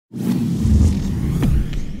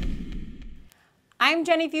I'm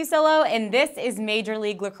Jenny Fusillo, and this is Major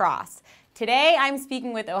League Lacrosse. Today, I'm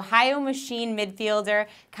speaking with Ohio Machine midfielder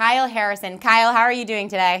Kyle Harrison. Kyle, how are you doing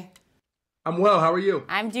today? I'm well. How are you?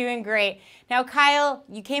 I'm doing great. Now, Kyle,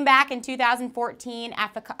 you came back in 2014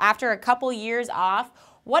 after a couple years off.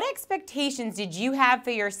 What expectations did you have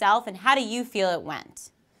for yourself, and how do you feel it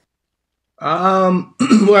went? Well,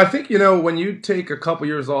 I think, when you take a couple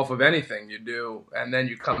years off of anything you do and then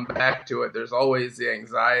you come back to it, there's always the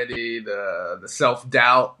anxiety, the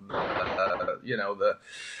self-doubt,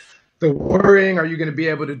 the worrying, are you going to be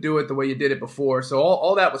able to do it the way you did it before? So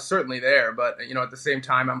all that was certainly there. But, at the same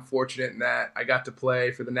time, I'm fortunate in that I got to play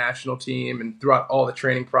for the national team and throughout all the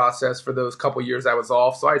training process for those couple years I was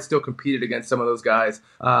off. So I still competed against some of those guys.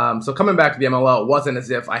 So coming back to the MLL, it wasn't as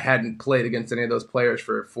if I hadn't played against any of those players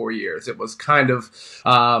for 4 years. It was kind of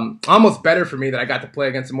almost better for me that I got to play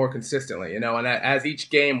against them more consistently, and as each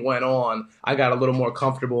game went on, I got a little more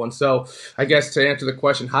comfortable. And so I guess to answer the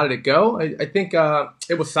question, how did it go? I think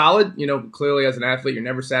it was solid. Clearly as an athlete, you're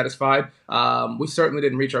never satisfied. We certainly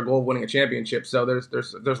didn't reach our goal of winning a championship, so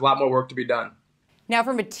there's a lot more work to be done. Now,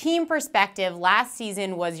 from a team perspective, last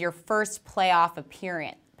season was your first playoff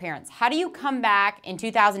appearance. How do you come back in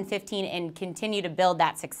 2015 and continue to build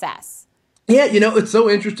that success? Yeah, it's so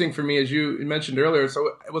interesting for me, as you mentioned earlier. So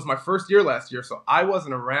it was my first year last year, so I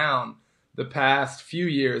wasn't around the past few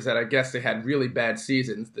years that I guess they had really bad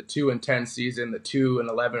seasons, the 2-10 season, the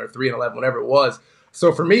 2-11 or 3-11, whatever it was.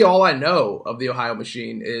 So for me, all I know of the Ohio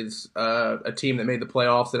Machine is a team that made the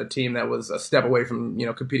playoffs and a team that was a step away from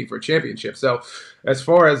competing for a championship. So as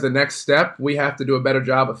far as the next step, we have to do a better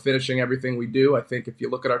job of finishing everything we do. I think if you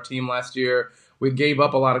look at our team last year, we gave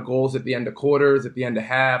up a lot of goals at the end of quarters, at the end of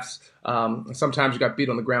halves. Sometimes you got beat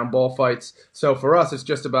on the ground ball fights. So for us, it's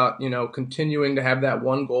just about continuing to have that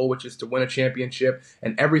one goal, which is to win a championship.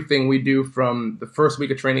 And everything we do from the first week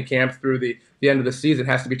of training camp through the end of the season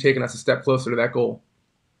has to be taking us a step closer to that goal.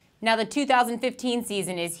 Now the 2015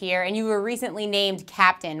 season is here, and you were recently named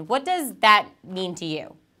captain. What does that mean to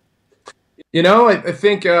you? I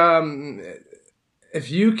think if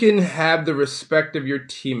you can have the respect of your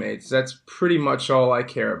teammates, that's pretty much all I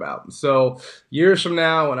care about. So years from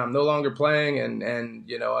now, when I'm no longer playing and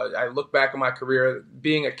I look back on my career,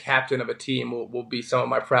 being a captain of a team will be some of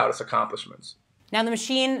my proudest accomplishments. Now, the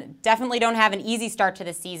Machine definitely don't have an easy start to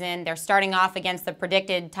the season. They're starting off against the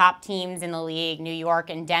predicted top teams in the league, New York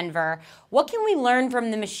and Denver. What can we learn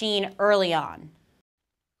from the Machine early on?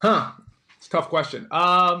 It's a tough question.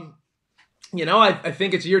 I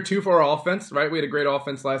think it's year 2 for our offense, right? We had a great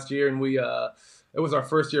offense last year, and it was our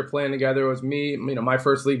first year playing together. It was me, my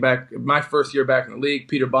first year back in the league,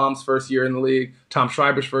 Peter Baum's first year in the league, Tom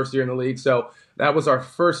Schreiber's first year in the league. So that was our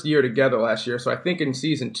first year together last year. So I think in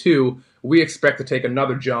season 2, we expect to take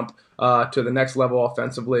another jump to the next level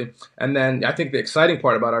offensively. And then I think the exciting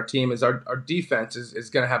part about our team is our defense is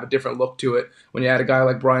going to have a different look to it. When you add a guy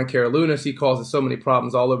like Brian Karalunas, he causes so many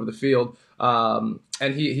problems all over the field. And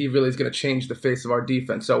he really is going to change the face of our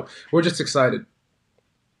defense. So we're just excited.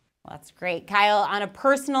 Well, that's great. Kyle, on a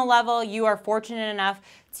personal level, you are fortunate enough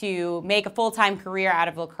to make a full-time career out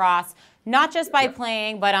of lacrosse, not just by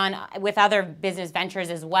playing, but with other business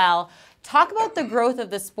ventures as well. Talk about the growth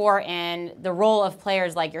of the sport and the role of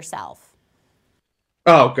players like yourself.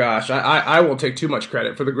 Oh gosh, I won't take too much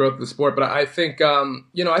credit for the growth of the sport, but I think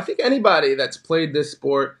I think anybody that's played this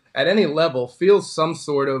sport at any level feels some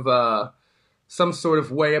sort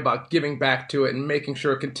of way about giving back to it and making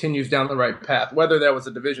sure it continues down the right path. Whether that was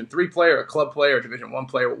a Division III player, a club player, a Division I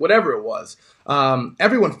player, whatever it was,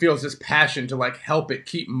 everyone feels this passion to help it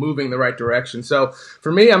keep moving the right direction. So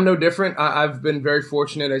for me, I'm no different. I've been very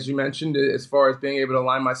fortunate, as you mentioned, as far as being able to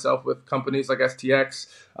align myself with companies like STX,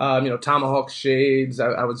 Tomahawk Shades.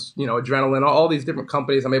 I was, Adrenaline, all these different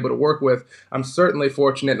companies I'm able to work with. I'm certainly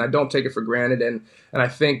fortunate, and I don't take it for granted. And I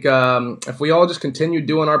think if we all just continue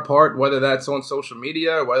doing our part, whether that's on social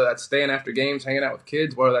media, or whether that's staying after games, hanging out with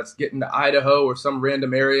kids, whether that's getting to Idaho or some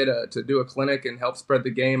random area to do a clinic and help spread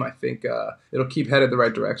the game, I think it'll keep headed the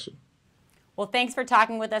right direction. Well, thanks for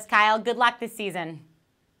talking with us, Kyle. Good luck this season.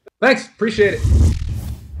 Thanks. Appreciate it.